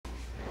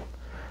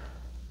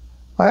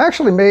I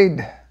actually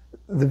made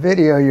the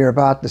video you're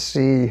about to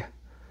see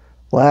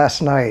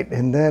last night,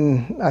 and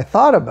then I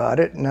thought about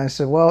it and I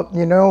said, well,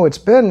 you know, it's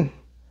been,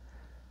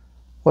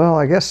 well,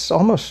 I guess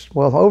almost,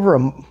 well, over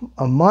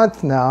a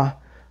month now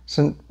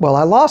since, well,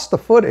 I lost the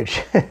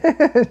footage.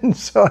 And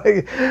so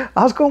I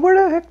was going,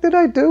 where the heck did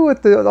I do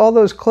with all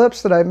those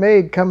clips that I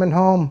made coming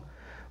home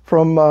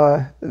from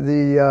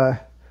the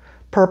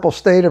purple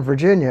state of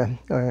Virginia?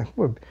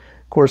 Of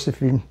course,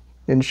 if you're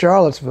in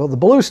Charlottesville, the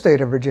blue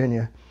state of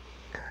Virginia.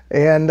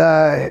 And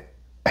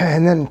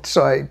then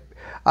so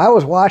I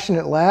was watching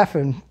it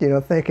laughing, you know,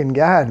 thinking,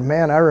 God,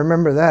 man, I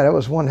remember that. It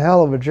was one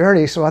hell of a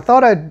journey. So I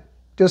thought I'd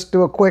just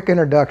do a quick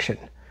introduction.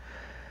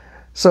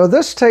 So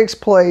this takes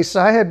place,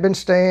 I had been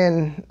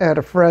staying at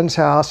a friend's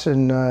house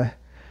in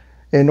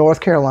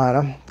North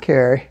Carolina,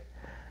 Cary.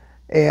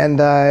 And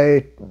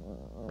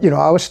you know,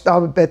 I was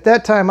at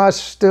that time, I was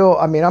still,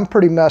 I mean, I'm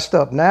pretty messed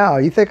up now.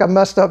 You think I'm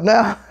messed up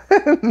now?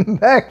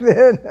 Back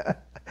then,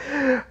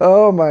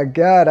 oh my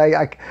God,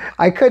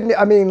 I couldn't,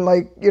 I mean,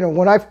 like, you know,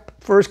 when I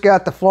first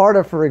got to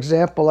Florida, for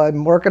example,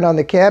 I'm working on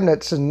the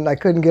cabinets and I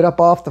couldn't get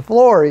up off the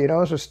floor, you know,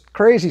 it was just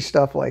crazy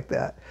stuff like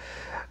that.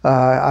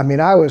 I mean,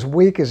 I was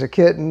weak as a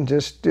kitten,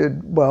 just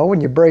did, well,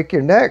 when you break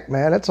your neck,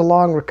 man, it's a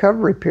long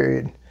recovery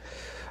period.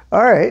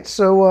 All right,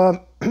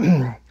 so,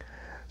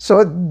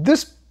 so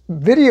this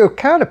video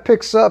kind of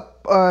picks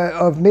up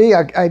of me.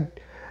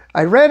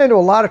 I ran into a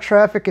lot of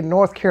traffic in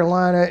North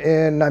Carolina,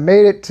 and I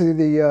made it to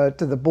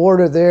the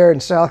border there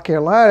in South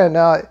Carolina.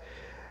 Now,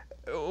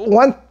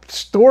 one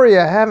story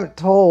I haven't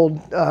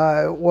told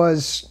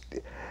was,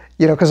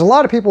 you know, because a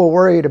lot of people were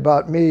worried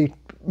about me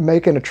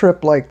making a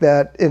trip like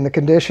that in the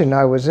condition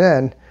I was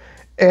in.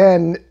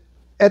 And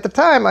at the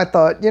time I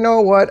thought, you know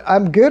what,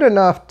 I'm good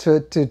enough to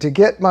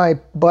get my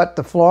butt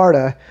to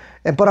Florida,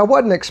 but I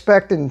wasn't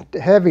expecting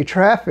heavy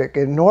traffic,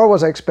 and nor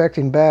was I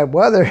expecting bad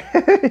weather,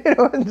 you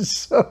know, and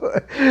so,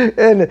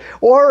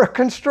 or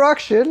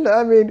construction.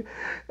 I mean,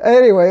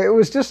 anyway, it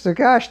was just a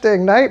gosh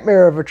dang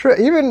nightmare of a trip.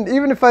 Even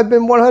if I'd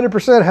been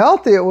 100%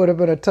 healthy, it would have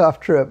been a tough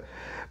trip.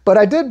 But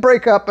I did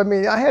break up, I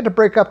mean, I had to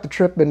break up the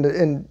trip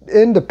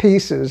into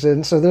pieces.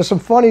 And so there's some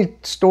funny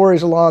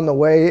stories along the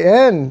way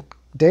and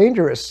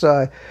dangerous.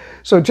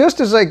 So just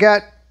as I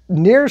got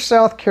near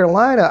South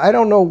Carolina, I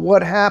don't know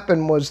what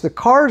happened, was the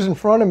cars in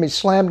front of me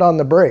slammed on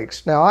the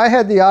brakes. Now, I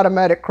had the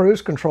automatic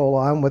cruise control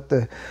on with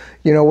the,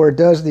 you know, where it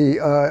does the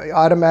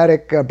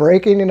automatic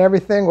braking and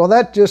everything. Well,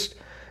 that just,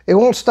 it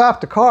won't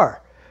stop the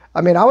car.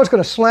 I mean, I was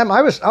going to slam,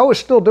 I was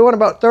still doing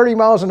about 30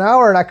 miles an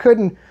hour, and I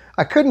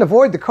couldn't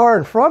avoid the car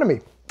in front of me.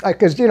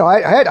 Because, you know,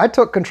 I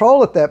took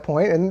control at that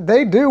point, and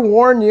they do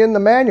warn you in the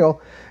manual,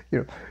 you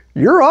know,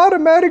 your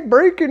automatic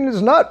braking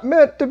is not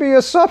meant to be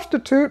a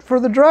substitute for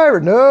the driver.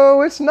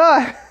 No, it's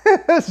not.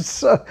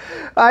 So,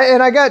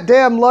 I got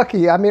damn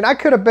lucky. I mean, I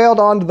could have bailed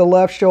onto the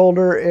left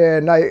shoulder,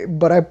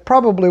 but I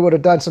probably would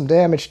have done some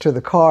damage to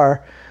the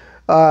car.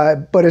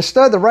 But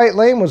instead, the right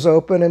lane was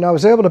open, and I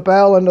was able to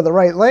bail into the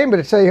right lane. But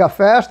to tell you how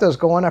fast I was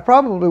going, I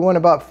probably went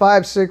about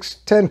 5, 6,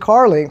 10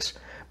 car lengths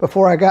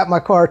before I got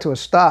my car to a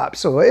stop.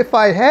 So if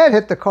I had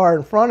hit the car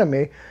in front of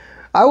me,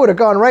 I would have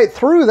gone right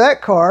through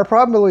that car,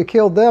 probably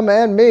killed them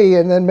and me,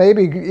 and then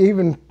maybe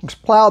even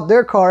plowed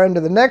their car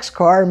into the next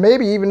car, and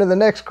maybe even to the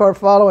next car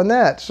following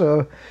that.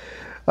 So,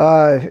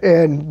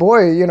 and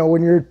boy, you know,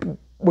 when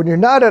you're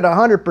not at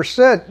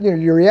 100%, you know,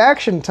 your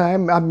reaction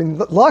time, I mean,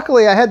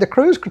 luckily I had the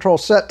cruise control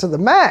set to the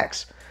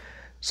max.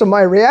 So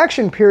my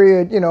reaction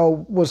period, you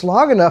know, was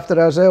long enough that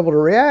I was able to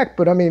react.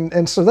 But I mean,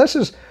 and so this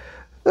is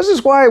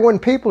why when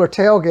people are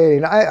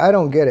tailgating, I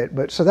don't get it.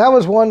 But so that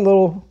was one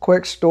little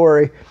quick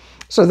story.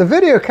 So the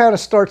video kind of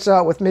starts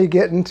out with me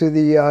getting to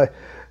the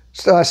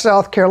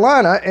South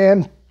Carolina,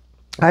 and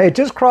I had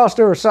just crossed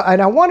over,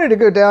 and I wanted to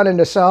go down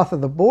into south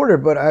of the border,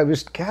 but I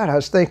was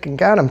thinking,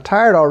 God, I'm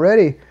tired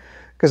already,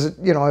 because,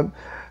 you know,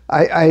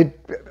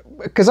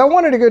 because I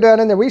wanted to go down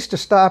in there. We used to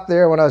stop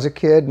there when I was a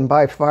kid and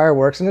buy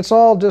fireworks, and it's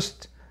all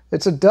just,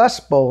 it's a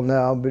dust bowl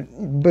now,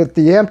 but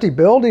the empty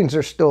buildings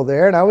are still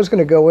there, and I was going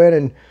to go in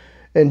and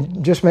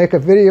just make a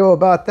video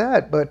about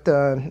that, but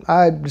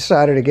I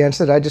decided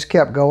against it. I just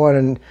kept going,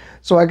 and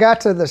so I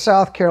got to the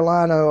South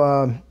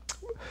Carolina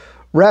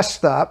rest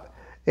stop,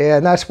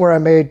 and that's where I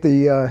made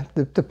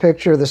the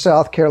picture of the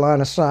South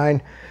Carolina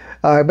sign,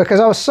 because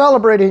I was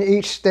celebrating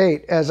each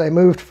state as I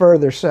moved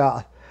further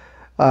south.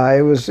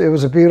 It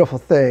was a beautiful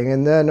thing.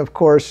 And then, of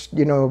course,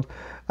 you know,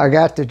 I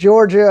got to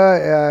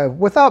Georgia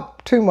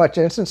without too much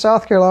incident.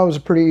 South Carolina was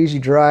a pretty easy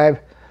drive.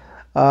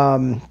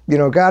 You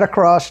know, got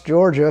across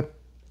Georgia.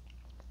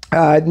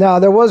 Now,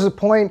 there was a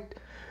point,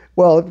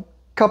 well, a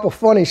couple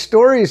funny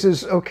stories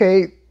is,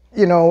 okay,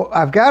 you know,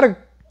 I've got to,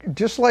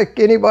 just like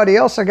anybody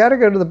else, I got to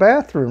go to the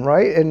bathroom,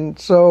 right? And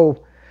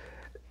so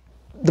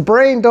the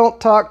brain don't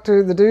talk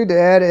to the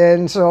doodad,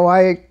 and so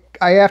I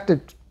have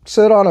to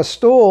sit on a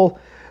stool.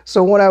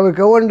 So when I would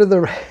go into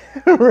the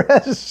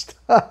rest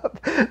stop,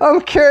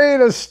 I'm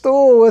carrying a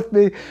stool with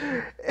me.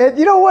 And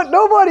you know what?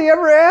 Nobody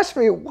ever asked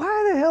me,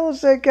 why the hell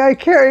is that guy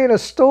carrying a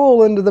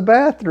stool into the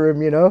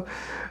bathroom, you know?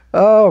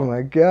 Oh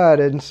my God.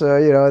 And so,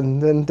 you know,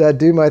 and then I'd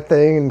do my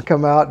thing and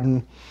come out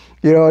and,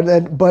 you know, and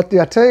then, but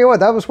I tell you what,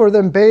 that was where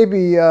them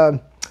baby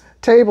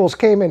tables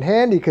came in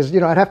handy, because, you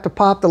know, I'd have to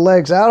pop the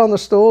legs out on the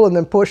stool and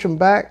then push them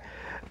back.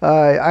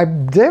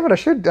 Damn it, I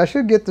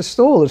should get the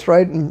stool. It's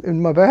right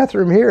in my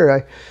bathroom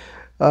here.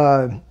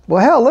 Well,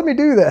 hell, let me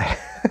do that.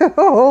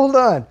 Hold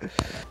on.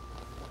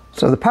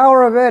 So the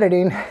power of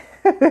editing,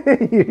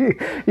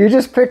 you're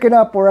just picking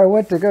up where I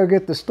went to go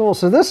get the stool.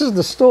 So this is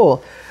the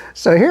stool.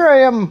 So here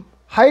I am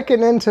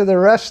hiking into the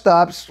rest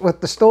stops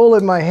with the stool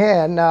in my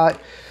hand. Now,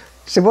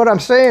 see, what I'm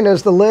saying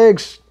is the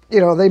legs,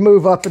 you know, they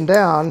move up and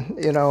down,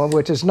 you know,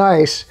 which is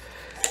nice.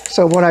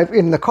 So when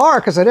in the car,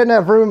 because I didn't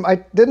have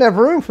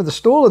room for the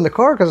stool in the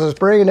car, because I was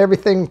bringing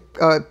everything,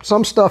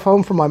 some stuff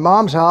home from my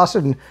mom's house,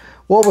 and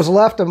what was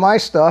left of my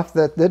stuff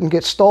that didn't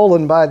get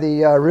stolen by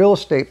the real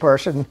estate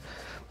person.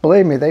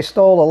 Believe me, they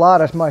stole a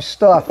lot of my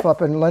stuff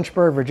up in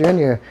Lynchburg,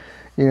 Virginia.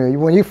 You know,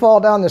 when you fall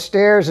down the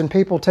stairs and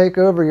people take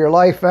over your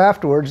life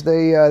afterwards,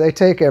 they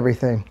take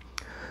everything.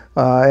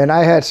 And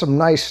I had some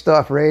nice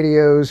stuff: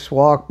 radios,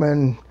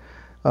 Walkman.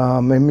 I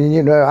mean,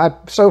 you know,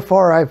 so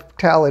far I've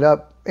tallied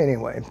up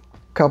anyway,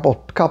 couple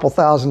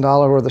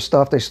 $1,000 worth of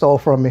stuff they stole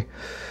from me.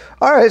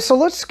 All right, so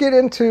let's get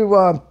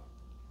into.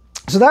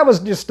 So that was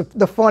just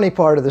the funny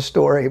part of the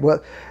story.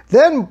 Well,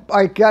 then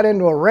I got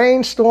into a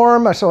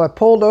rainstorm, so I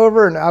pulled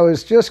over, and I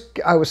was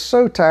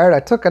so tired. I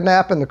took a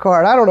nap in the car.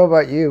 And I don't know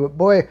about you, but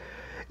boy,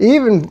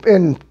 even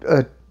in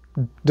a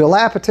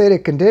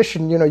dilapidated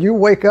condition, you know, you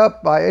wake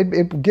up,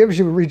 it gives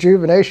you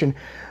rejuvenation.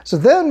 So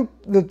then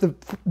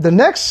the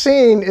next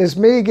scene is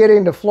me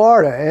getting to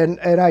Florida,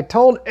 and I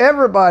told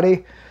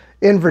everybody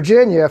in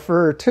Virginia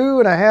for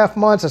 2.5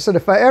 months, I said,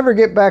 if I ever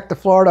get back to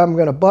Florida, I'm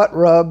going to butt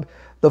rub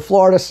the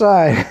Florida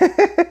sign.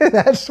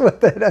 That's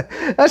what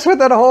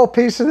that whole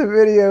piece of the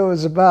video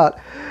was about.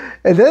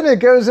 And then it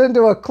goes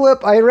into a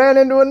clip. I ran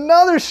into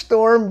another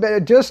storm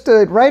just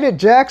right at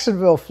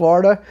Jacksonville,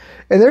 Florida,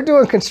 and they're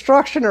doing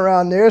construction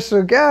around there.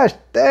 So gosh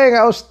dang,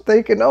 I was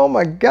thinking, oh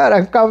my God,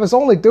 I was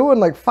only doing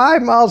like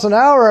 5 miles an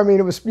hour. I mean,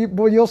 it was,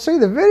 well, you'll see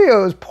the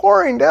video, it was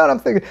pouring down. I'm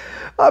thinking,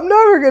 I'm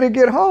never going to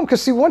get home,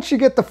 because see, once you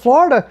get to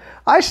Florida,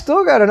 I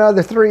still got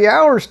another 3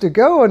 hours to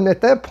go. And at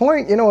that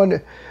point, you know,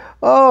 and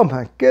oh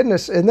my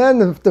goodness. And then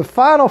the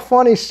final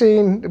funny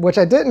scene, which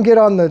I didn't get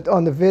on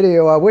the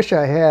video, I wish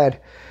I had.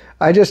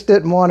 I just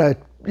didn't want to,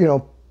 you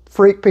know,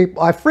 freak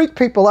people. I freaked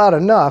people out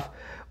enough.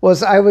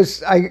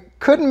 I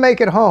couldn't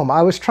make it home.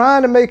 I was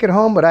trying to make it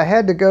home, but I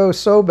had to go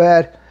so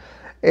bad.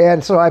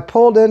 And so I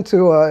pulled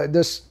into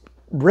this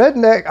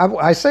redneck,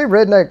 I say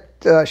redneck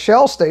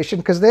Shell station,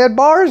 because they had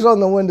bars on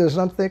the windows.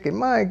 And I'm thinking,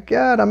 my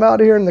God, I'm out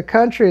here in the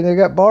country and they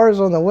got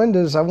bars on the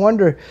windows. I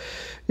wonder,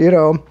 you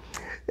know.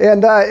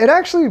 And it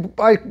actually,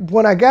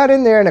 when I got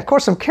in there, and of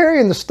course I'm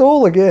carrying the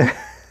stool again,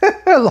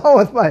 along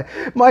with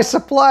my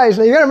supplies.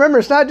 Now you gotta remember,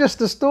 it's not just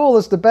the stool,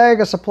 it's the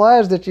bag of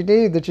supplies that you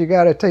need, that you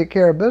gotta take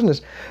care of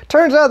business.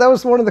 Turns out that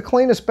was one of the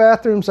cleanest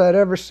bathrooms I'd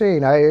ever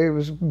seen. It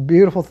was a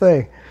beautiful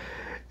thing.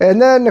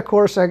 And then of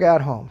course I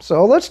got home.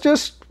 So let's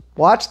just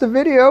watch the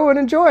video and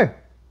enjoy.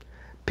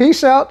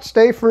 Peace out,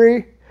 stay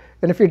free.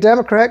 And if you're a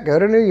Democrat, go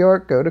to New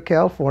York, go to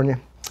California.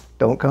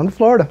 Don't come to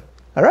Florida.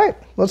 All right,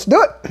 let's do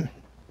it.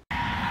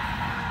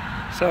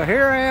 So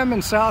here I am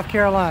in South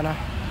Carolina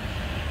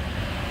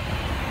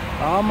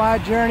on my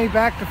journey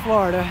back to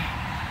Florida.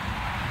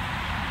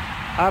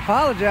 I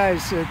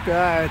apologize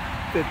that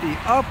the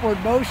upward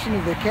motion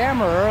of the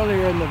camera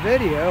earlier in the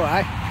video,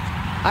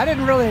 I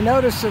didn't really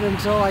notice it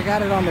until I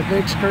got it on the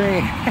big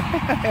screen.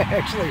 I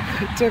actually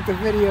took the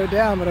video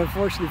down, but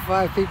unfortunately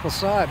 5 people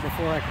saw it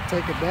before I could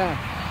take it down.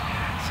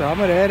 So I'm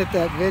going to edit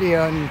that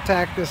video and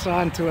tack this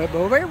onto it.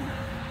 But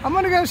I'm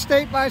going to go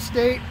state by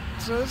state.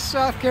 So this is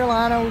South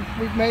Carolina.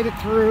 We've made it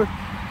through.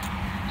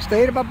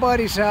 Stayed at my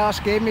buddy's house.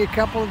 Gave me a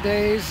couple of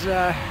days.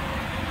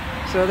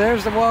 So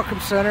there's the Welcome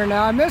Center.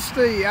 Now I missed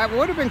it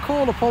would have been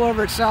cool to pull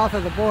over at south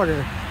of the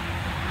border.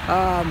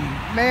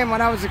 Man,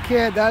 when I was a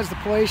kid, that was the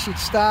place you'd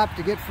stop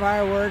to get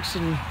fireworks,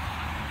 and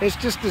it's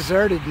just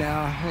deserted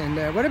now. And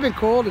it would have been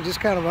cool to just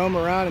kind of roam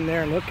around in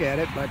there and look at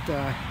it. But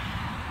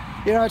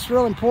you know, it's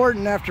real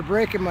important after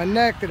breaking my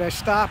neck that I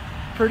stop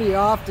pretty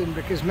often,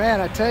 because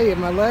man, I tell you,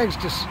 my legs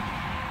just,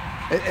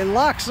 it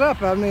locks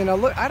up. I mean,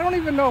 I don't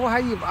even know how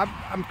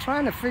I'm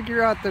trying to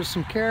figure out, there's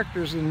some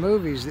characters in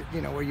movies that,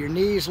 you know, where your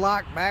knees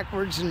lock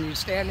backwards and you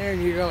stand there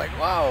and you go like,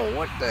 whoa,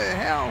 what the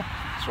hell?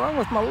 What's wrong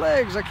with my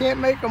legs? I can't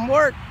make them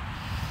work.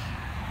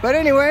 But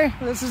anyway,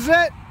 this is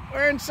it.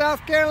 We're in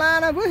South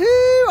Carolina,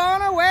 woohoo,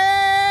 on our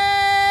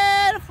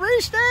way to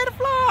free state of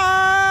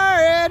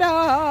Florida.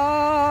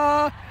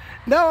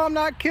 No, I'm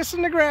not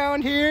kissing the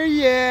ground here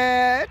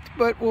yet,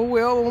 but we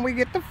will when we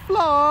get to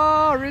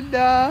Florida.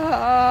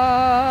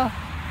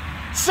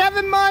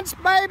 7 months,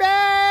 baby!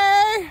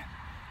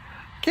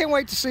 Can't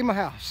wait to see my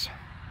house.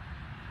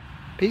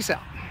 Peace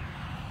out.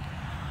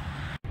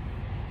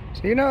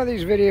 So you know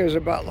these videos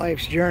about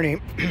life's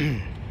journey.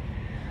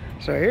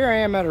 So here I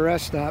am at a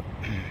rest stop.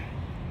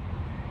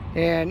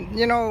 And,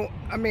 you know,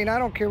 I mean, I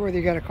don't care whether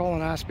you got a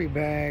colonoscopy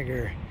bag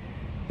or,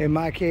 In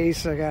my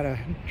case, I gotta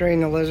drain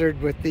the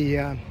lizard with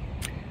the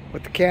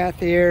cath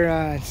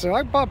here. So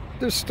I brought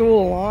this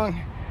stool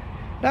along.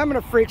 Now I'm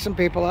gonna freak some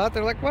people out.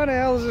 They're like, "Why the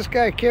hell is this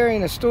guy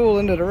carrying a stool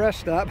into the rest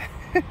stop?"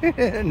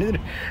 and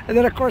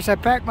then of course I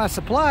packed my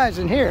supplies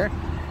in here.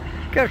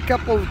 Got a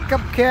couple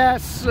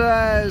casts,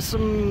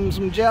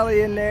 some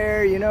jelly in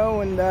there, you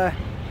know, and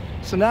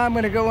so now I'm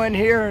gonna go in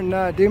here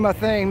and do my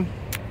thing.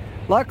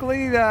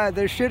 Luckily,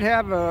 they should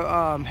have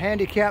a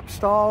handicapped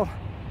stall.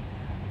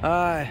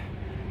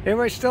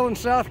 Everybody's still in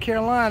South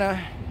Carolina.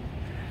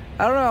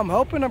 I don't know, I'm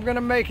hoping I'm gonna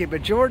make it,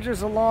 but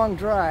Georgia's a long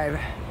drive.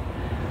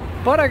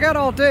 But I got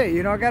all day,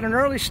 you know, I got an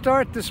early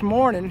start this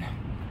morning,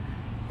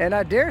 and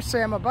I dare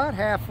say I'm about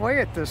halfway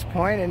at this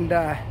point, and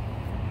yeah,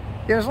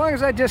 as long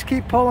as I just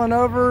keep pulling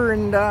over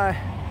and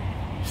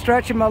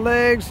stretching my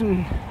legs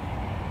and,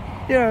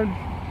 you know,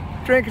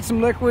 drinking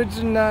some liquids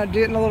and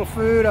getting a little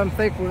food, I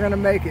think we're gonna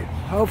make it,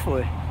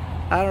 hopefully.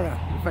 I don't know,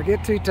 if I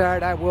get too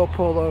tired, I will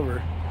pull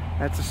over.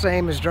 That's the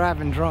same as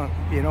driving drunk.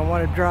 You don't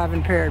want to drive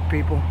impaired,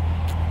 people.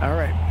 All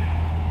right.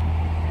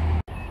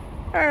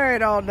 All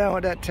right, all done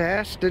with that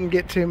task. Didn't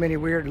get too many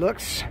weird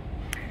looks.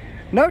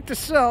 Note to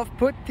self,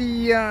 put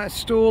the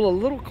stool a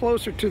little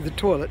closer to the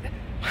toilet.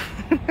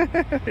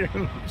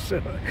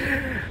 So,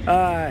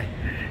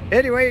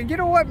 anyway, you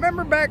know what?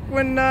 Remember back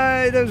when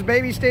those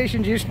baby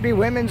stations used to be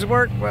women's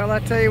work? Well, I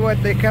tell you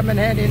what, they come in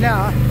handy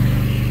now.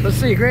 Let's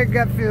see, Greg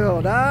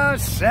Gutfield.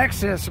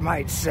 Sexist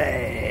might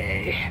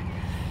say.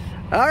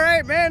 All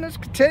right, man, let's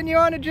continue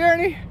on the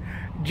journey.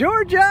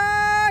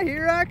 Georgia,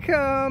 here I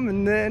come,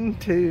 and then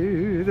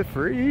to the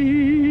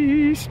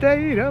free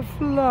state of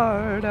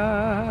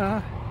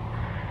Florida.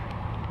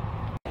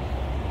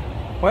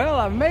 Well,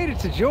 I've made it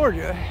to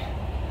Georgia,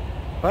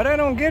 but I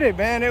don't get it,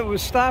 man. It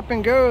was stop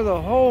and go the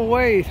whole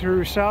way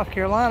through South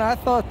Carolina. I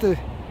thought the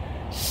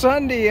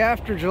Sunday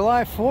after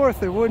July 4th,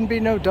 there wouldn't be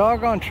no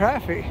doggone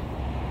traffic.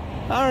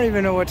 I don't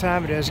even know what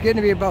time it is. It's getting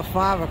to be about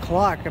 5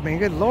 o'clock. I mean,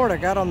 good Lord, I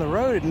got on the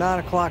road at 9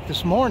 o'clock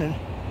this morning.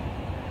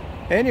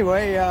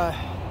 Anyway,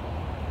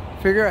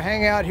 figure I'll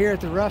hang out here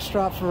at the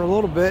restaurant for a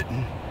little bit,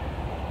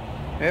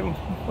 and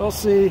we'll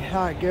see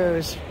how it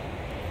goes.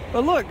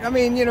 But look, I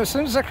mean, you know, as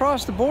soon as I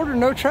cross the border,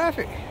 no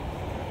traffic.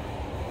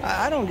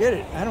 I don't get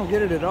it. I don't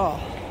get it at all.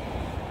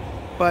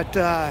 But,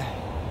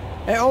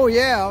 oh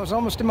yeah, I was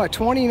almost in my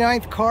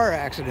 29th car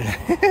accident.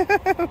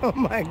 Oh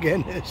my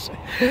goodness.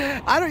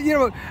 You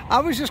know, I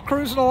was just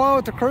cruising along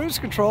with the cruise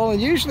control,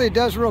 and usually it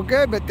does real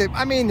good, but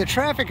the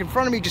traffic in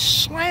front of me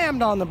just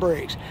slammed on the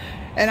brakes.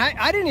 And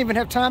I didn't even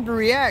have time to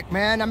react,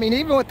 man. I mean,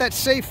 even with that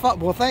safe,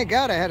 well, thank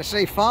God I had a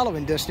safe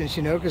following distance,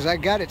 you know, because I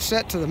got it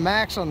set to the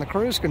max on the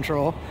cruise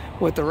control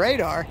with the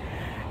radar.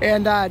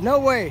 And no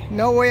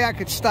way I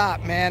could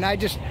stop, man.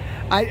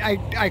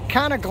 I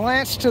kind of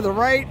glanced to the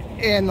right,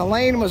 and the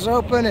lane was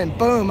open, and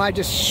boom, I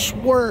just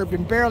swerved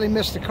and barely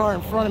missed the car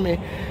in front of me.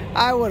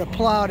 I would have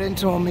plowed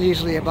into him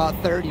easily about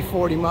 30,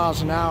 40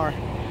 miles an hour.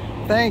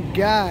 Thank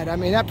God. I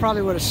mean, that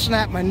probably would have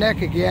snapped my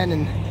neck again,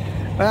 and,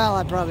 well,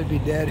 I'd probably be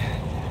dead.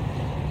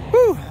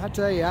 Whew, I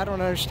tell you, I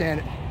don't understand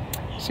it.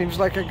 Seems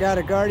like I got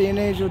a guardian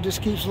angel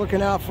just keeps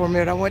looking out for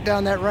me, and I went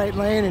down that right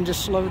lane and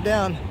just slowed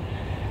down.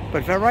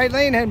 But if that right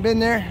lane hadn't been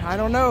there, I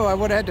don't know, I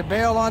would have had to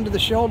bail onto the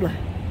shoulder.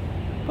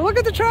 But look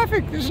at the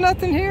traffic, there's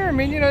nothing here. I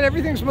mean, you know,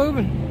 everything's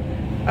moving.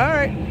 All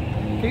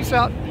right, peace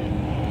out.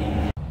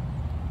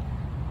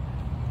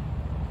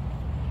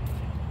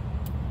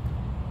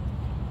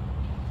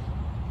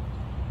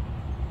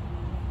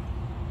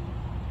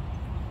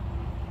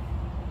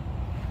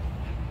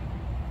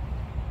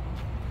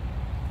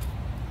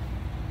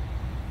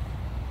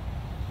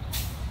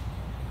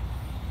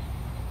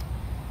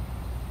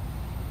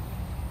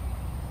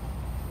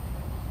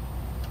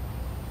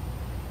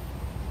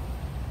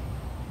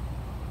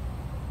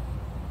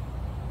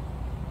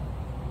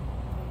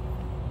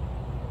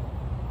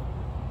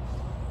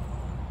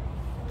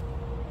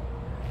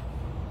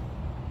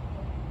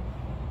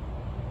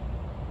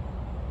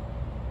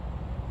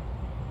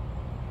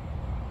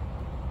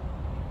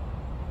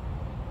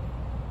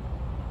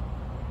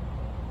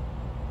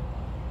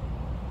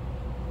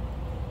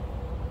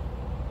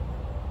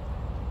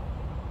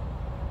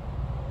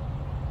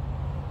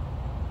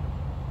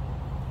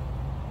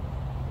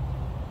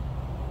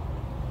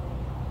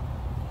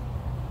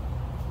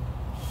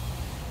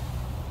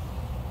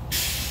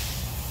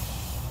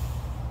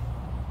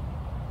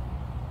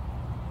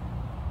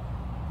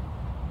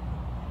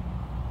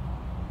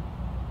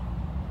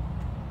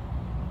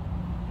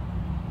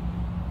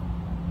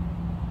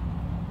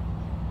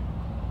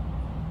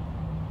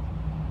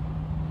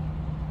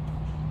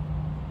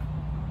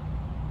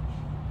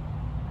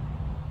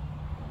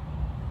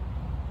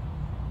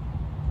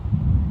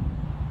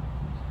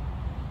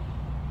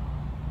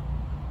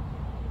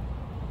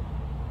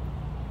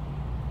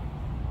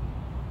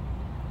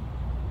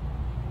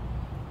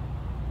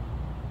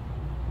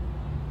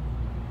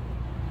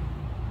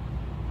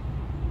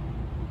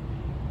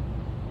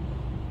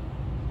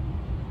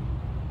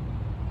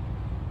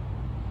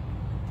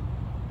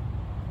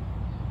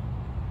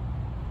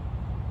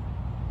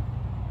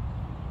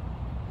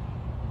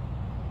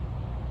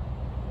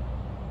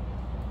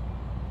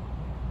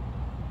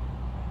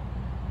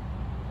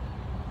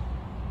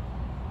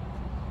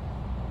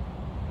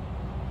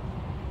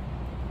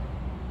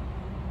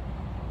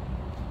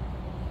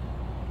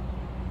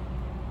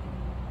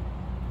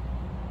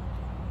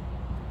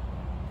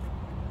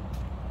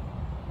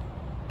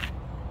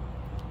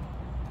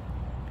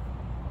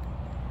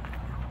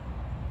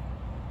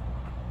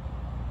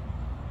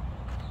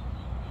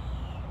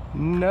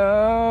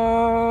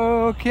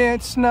 No,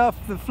 can't snuff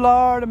the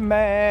Florida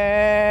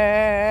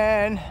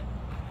man.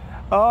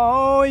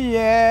 Oh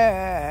yeah.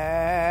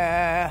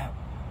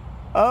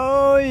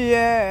 Oh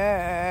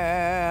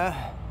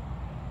yeah.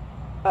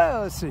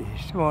 Well, let's see,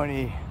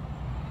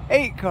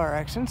 28 car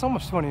accidents,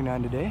 almost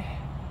 29 today.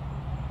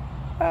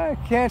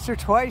 Cancer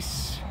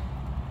twice.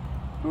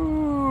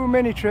 Ooh,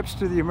 many trips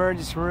to the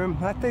emergency room.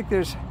 I think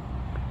there's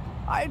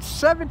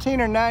 17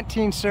 or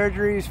 19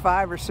 surgeries,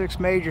 5 or 6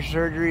 major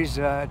surgeries,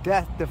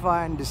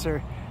 death-defying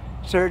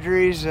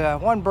surgeries,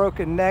 1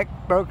 broken neck,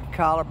 broken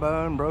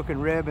collarbone, broken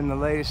rib in the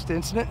latest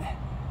incident.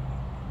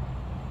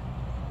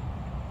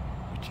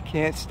 But you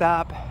can't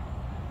stop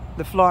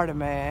the Florida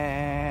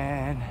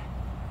man.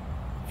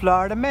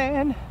 Florida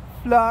man,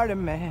 Florida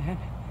man.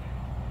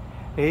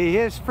 He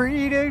is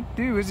free to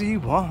do as he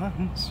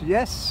wants,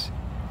 yes.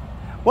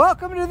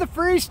 Welcome to the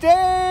free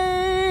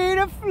state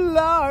of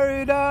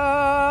Florida.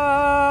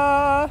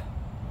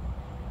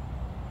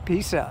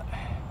 Peace out.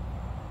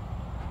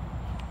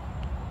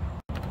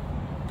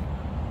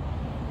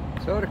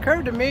 So it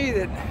occurred to me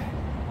that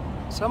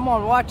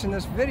someone watching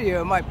this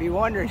video might be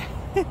wondering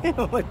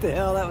what the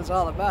hell that was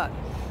all about.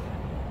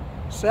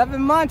 7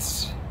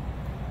 months.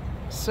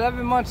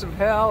 7 months of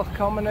hell,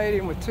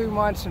 culminating with 2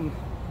 months in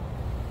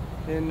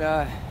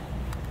the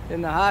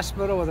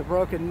hospital with a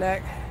broken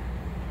neck.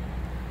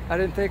 I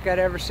didn't think I'd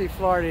ever see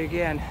Florida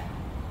again,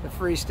 the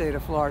free state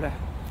of Florida.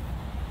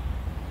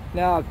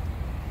 Now,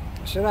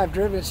 should I have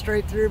driven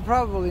straight through?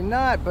 Probably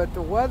not, but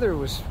the weather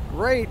was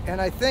great, and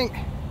I think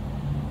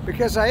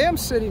because I am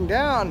sitting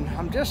down,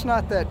 I'm just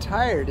not that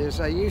tired as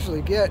I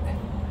usually get,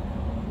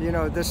 you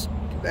know, this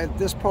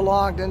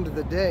prolonged into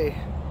the day.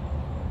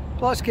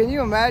 Plus, can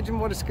you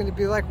imagine what it's going to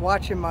be like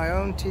watching my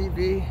own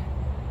TV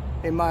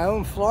in my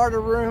own Florida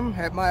room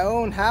at my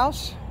own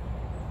house?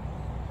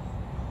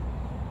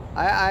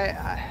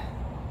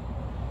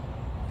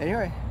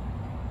 Anyway,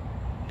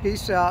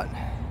 peace out,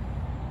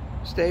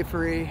 stay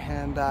free,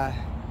 and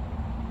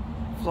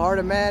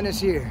Florida man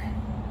is here.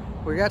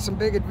 We got some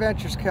big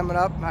adventures coming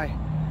up. I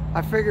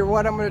figure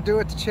what I'm going to do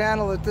with the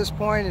channel at this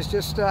point is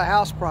just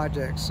house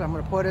projects. I'm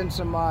going to put in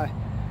some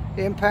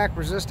impact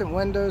resistant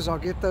windows. I'll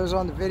get those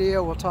on the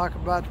video. We'll talk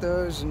about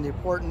those and the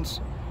importance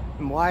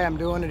and why I'm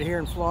doing it here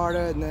in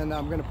Florida. And then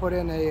I'm going to put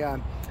in a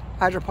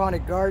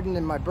hydroponic garden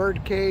in my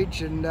bird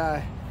cage, and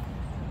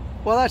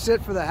well, that's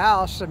it for the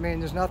house. I mean,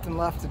 there's nothing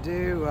left to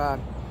do.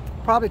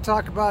 Probably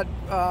talk about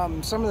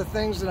some of the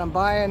things that I'm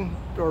buying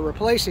or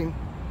replacing,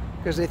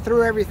 because they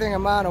threw everything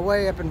of mine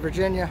away up in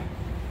Virginia.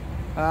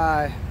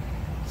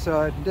 So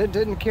I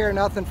didn't care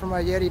nothing for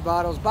my Yeti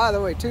bottles. By the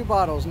way, 2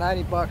 bottles,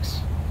 90 bucks.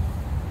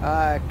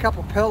 A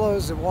couple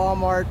pillows at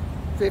Walmart,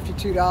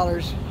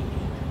 $52.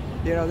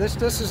 You know, this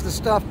is the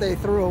stuff they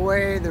threw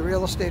away, the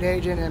real estate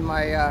agent and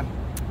my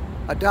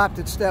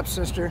adopted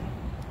stepsister.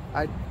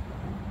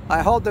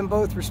 I hold them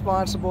both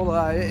responsible.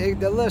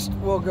 The list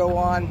will go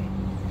on.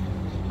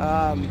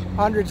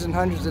 Hundreds and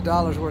hundreds of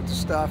dollars worth of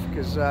stuff,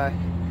 because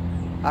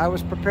I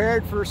was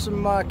prepared for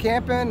some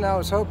camping. I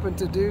was hoping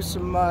to do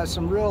some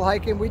real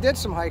hiking. We did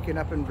some hiking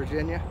up in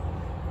Virginia.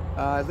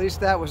 At least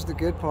that was the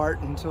good part,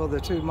 until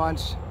the 2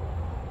 months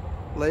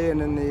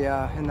laying in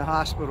the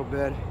hospital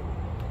bed.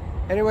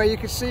 Anyway, you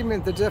can see me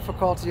the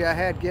difficulty I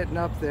had getting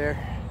up there.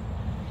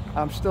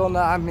 I'm still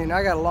not. I mean,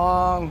 I got a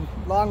long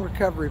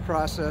recovery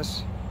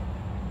process.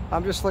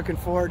 I'm just looking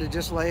forward to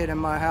just laying in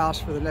my house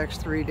for the next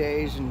 3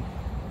 days and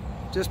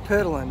just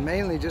piddling,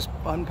 mainly just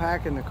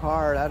unpacking the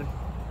car.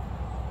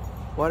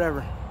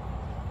 Whatever.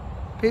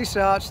 Peace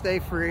out, stay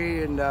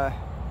free, and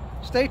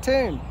stay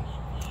tuned.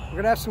 We're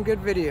gonna have some good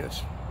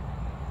videos.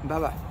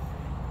 Bye-bye.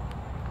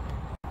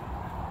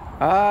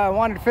 I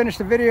wanted to finish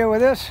the video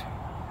with this.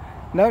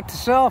 Note to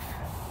self,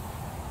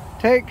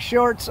 take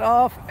shorts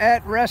off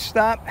at rest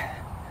stop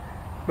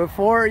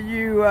before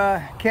you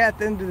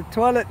cat into the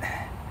toilet.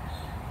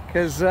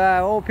 Because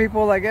old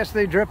people, I guess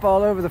they drip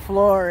all over the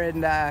floor,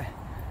 and the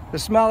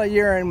smell of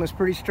urine was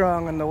pretty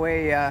strong on the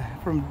way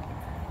from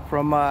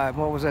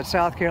what was that,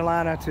 South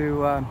Carolina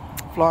to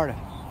Florida.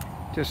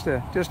 Just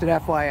an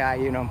FYI,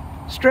 you know.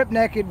 Strip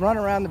naked, run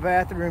around the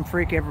bathroom,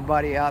 freak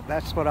everybody out.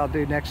 That's what I'll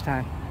do next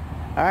time.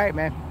 All right,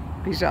 man.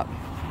 Peace out.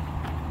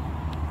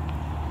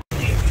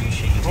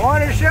 I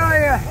wanted to show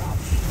you.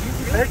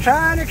 They're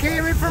trying to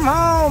keep me from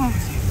home.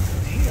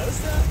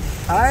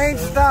 I ain't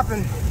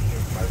stopping.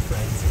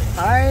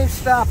 I ain't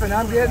stopping.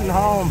 I'm getting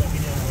home.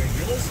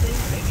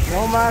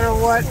 No matter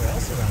what.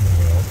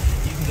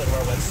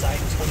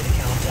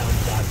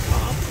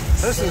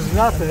 This is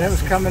nothing. It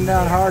was coming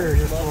down harder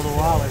just a little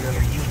while ago.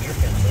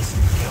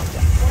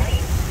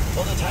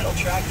 Well, the title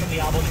track from the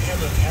album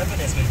Hymn of Heaven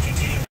has been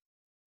continuing